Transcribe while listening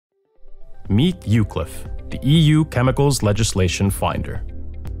Meet EUCLEF, the EU Chemicals Legislation Finder.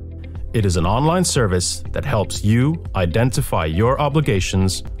 It is an online service that helps you identify your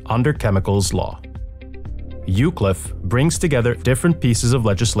obligations under chemicals law. EUCLEF brings together different pieces of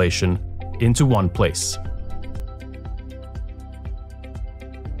legislation into one place.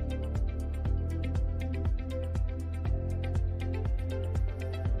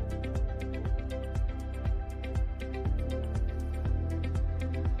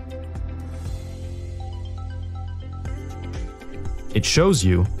 It shows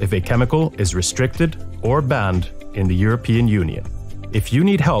you if a chemical is restricted or banned in the European Union. If you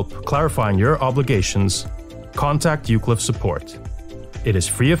need help clarifying your obligations, contact EUCLEF support. It is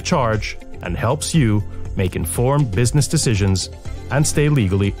free of charge and helps you make informed business decisions and stay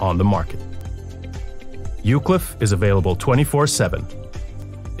legally on the market. EUCLEF is available 24/7.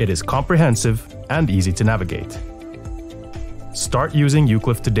 It is comprehensive and easy to navigate. Start using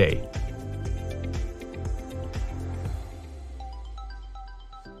EUCLEF today